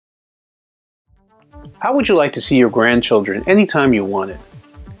How would you like to see your grandchildren anytime you wanted?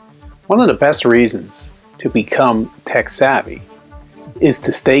 One of the best reasons to become tech savvy is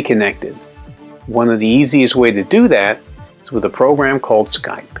to stay connected. One of the easiest ways to do that is with a program called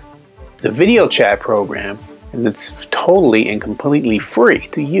Skype. It's a video chat program and it's totally and completely free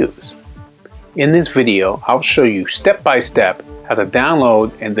to use. In this video, I'll show you step by step how to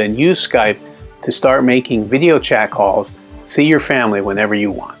download and then use Skype to start making video chat calls, see your family whenever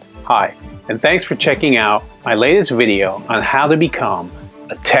you want. Hi, and thanks for checking out my latest video on how to become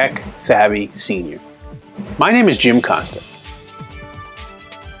a tech-savvy senior. My name is Jim Costa.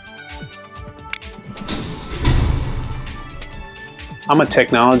 I'm a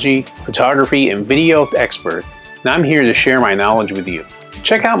technology, photography, and video expert, and I'm here to share my knowledge with you.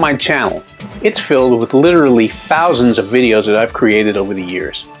 Check out my channel. It's filled with literally thousands of videos that I've created over the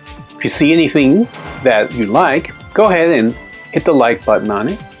years. If you see anything that you like, go ahead and hit the like button on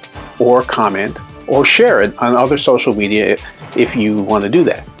it, or comment, or share it on other social media if you want to do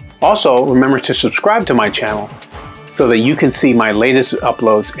that. Also, remember to subscribe to my channel so that you can see my latest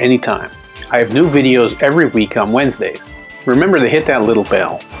uploads anytime. I have new videos every week on Wednesdays. Remember to hit that little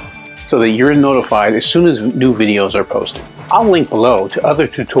bell so that you're notified as soon as new videos are posted. I'll link below to other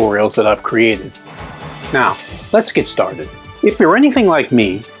tutorials that I've created. Now, let's get started. If you're anything like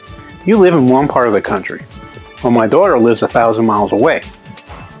me, you live in one part of the country. Well, my daughter lives 1,000 miles away.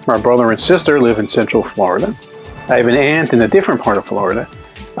 My brother and sister live in Central Florida. I have an aunt in a different part of Florida,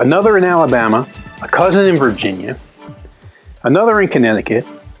 another in Alabama, a cousin in Virginia, another in Connecticut.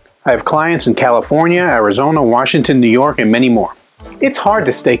 I have clients in California, Arizona, Washington, New York, and many more. It's hard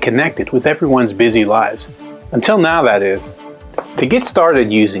to stay connected with everyone's busy lives. Until now, that is. To get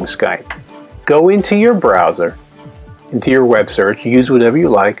started using Skype, go into your browser, into your web search, use whatever you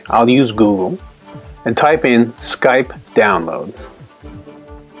like. I'll use Google, and type in Skype download.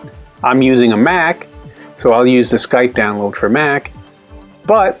 I'm using a Mac, so I'll use the Skype download for Mac,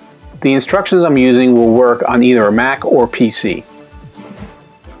 but the instructions I'm using will work on either a Mac or PC.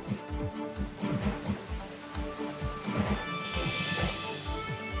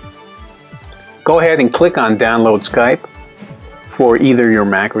 Go ahead and click on Download Skype for either your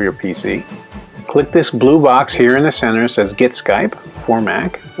Mac or your PC. Click this blue box here in the center that says Get Skype for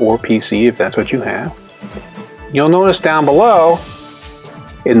Mac or PC if that's what you have. You'll notice down below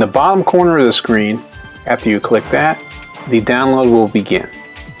in the bottom corner of the screen, after you click that, the download will begin.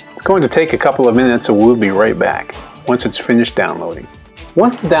 It's going to take a couple of minutes, so we'll be right back once it's finished downloading.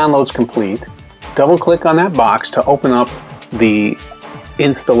 Once the download's complete, double click on that box to open up the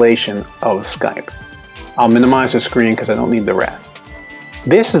installation of Skype. I'll minimize the screen because I don't need the rest.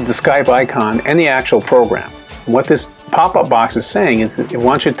 This is the Skype icon and the actual program. What this pop-up box is saying is that it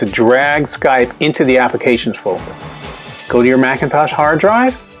wants you to drag Skype into the applications folder. Go to your Macintosh hard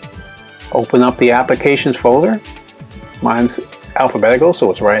drive, open up the applications folder. Mine's alphabetical,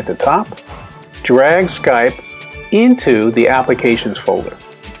 so it's right at the top. Drag Skype into the applications folder.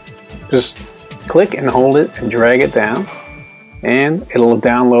 Just click and hold it and drag it down, and it'll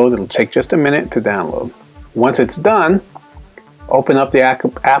download. It'll take just a minute to download. Once it's done, open up the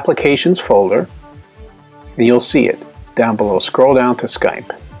applications folder and you'll see it down below. Scroll down to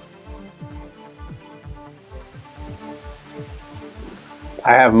Skype.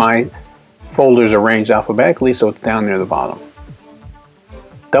 I have my folders arranged alphabetically, so it's down near the bottom.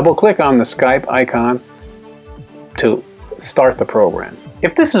 Double click on the Skype icon to start the program.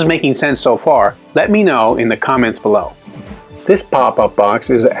 If this is making sense so far, let me know in the comments below. This pop-up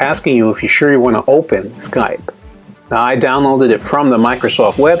box is asking you if you're sure you want to open Skype. Now, I downloaded it from the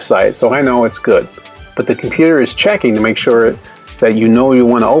Microsoft website, so I know it's good. But the computer is checking to make sure that you know you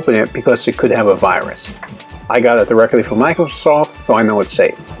want to open it because it could have a virus. I got it directly from Microsoft, so I know it's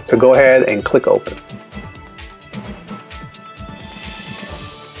safe. So go ahead and click open.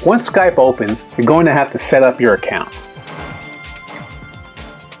 Once Skype opens, you're going to have to set up your account.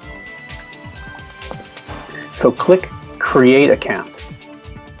 So click Create Account.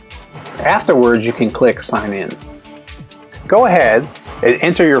 Afterwards, you can click Sign In. Go ahead and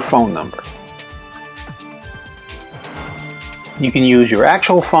enter your phone number. You can use your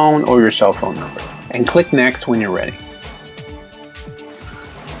actual phone or your cell phone number, and click Next when you're ready.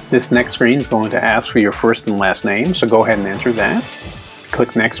 This next screen is going to ask for your first and last name, so go ahead and enter that.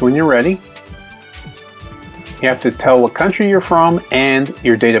 Click Next when you're ready. You have to tell what country you're from and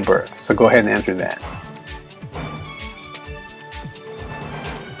your date of birth, so go ahead and enter that.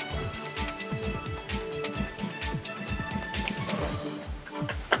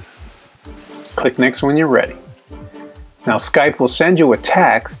 Click Next when you're ready. Now Skype will send you a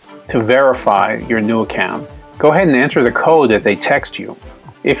text to verify your new account. Go ahead and enter the code that they text you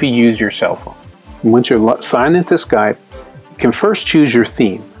if you use your cell phone. And once you're signed into Skype, you can first choose your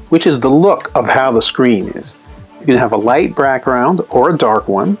theme, which is the look of how the screen is. You can have a light background or a dark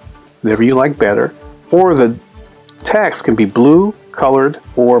one, whatever you like better, or the text can be blue, colored,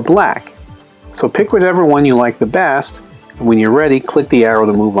 or black. So pick whatever one you like the best, and when you're ready, click the arrow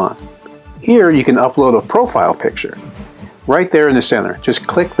to move on. Here you can upload a profile picture. Right there in the center, just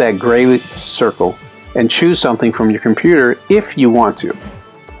click that gray circle and choose something from your computer if you want to.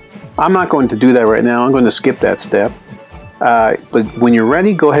 I'm not going to do that right now, I'm going to skip that step. But when you're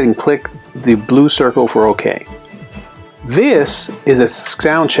ready, go ahead and click the blue circle for OK. This is a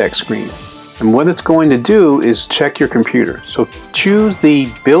sound check screen, and what it's going to do is check your computer. So choose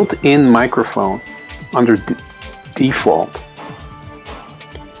the built-in microphone under default.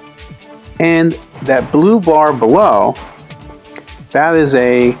 And that blue bar below, that is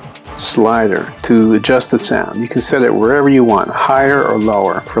a slider to adjust the sound. You can set it wherever you want, higher or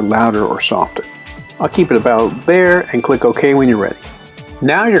lower, for louder or softer. I'll keep it about there and click OK when you're ready.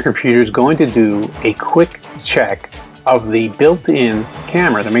 Now your computer is going to do a quick check of the built-in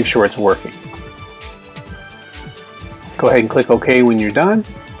camera to make sure it's working. Go ahead and click OK when you're done.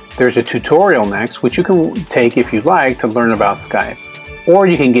 There's a tutorial next, which you can take if you'd like to learn about Skype. Or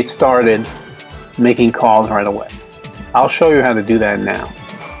you can get started making calls right away. I'll show you how to do that now.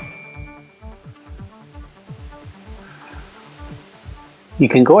 You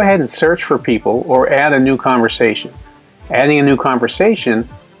can go ahead and search for people or add a new conversation. Adding a new conversation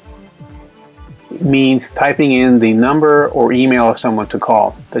means typing in the number or email of someone to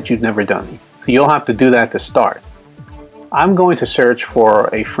call that you've never done. So you'll have to do that to start. I'm going to search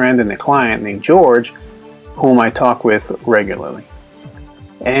for a friend and a client named George, whom I talk with regularly.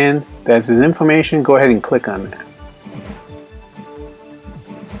 And that's his information. Go ahead and click on that.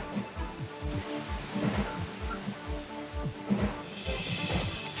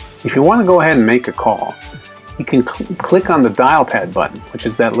 If you want to go ahead and make a call, you can click on the dial pad button, which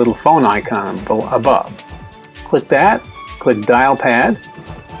is that little phone icon above. Click that, click dial pad,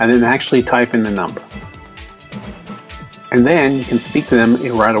 and then actually type in the number. And then you can speak to them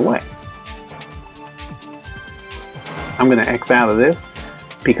right away. I'm going to X out of this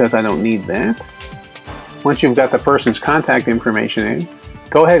because I don't need that. Once you've got the person's contact information in,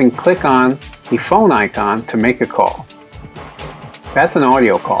 go ahead and click on the phone icon to make a call. That's an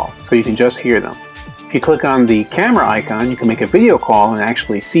audio call, so you can just hear them. If you click on the camera icon, you can make a video call and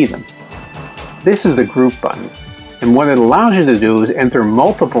actually see them. This is the group button, and what it allows you to do is enter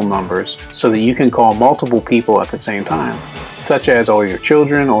multiple numbers so that you can call multiple people at the same time, such as all your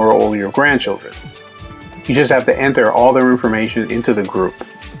children or all your grandchildren. You just have to enter all their information into the group.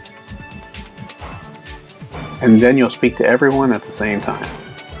 And then you'll speak to everyone at the same time.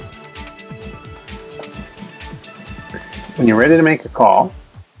 When you're ready to make a call,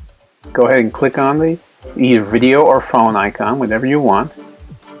 go ahead and click on the either video or phone icon, whatever you want,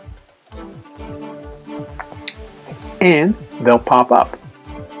 and they'll pop up.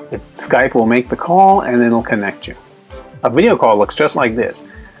 Skype will make the call and then it'll connect you. A video call looks just like this,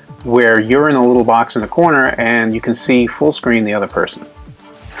 where you're in a little box in the corner and you can see full screen the other person.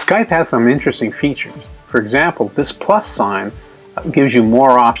 Skype has some interesting features. For example, this plus sign gives you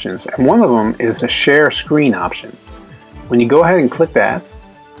more options, and one of them is a share screen option. When you go ahead and click that,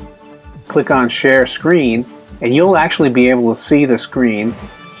 click on share screen, and you'll actually be able to see the screen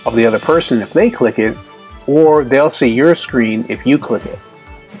of the other person if they click it, or they'll see your screen if you click it.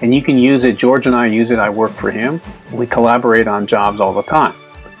 And you can use it. George and I use it. I work for him. We collaborate on jobs all the time.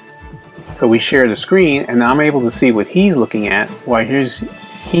 So we share the screen, and I'm able to see what he's looking at while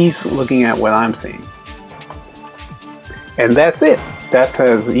he's looking at what I'm seeing. And that's it. That's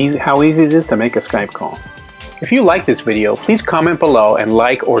how easy it is to make a Skype call. If you like this video, please comment below and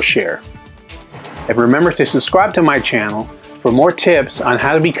like or share. And remember to subscribe to my channel for more tips on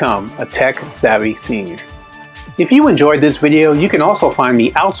how to become a tech-savvy senior. If you enjoyed this video, you can also find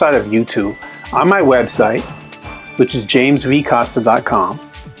me outside of YouTube on my website, which is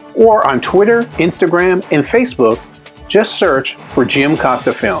jimcostafilms.com, or on Twitter, Instagram, and Facebook. Just search for Jim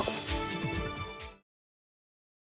Costa Films.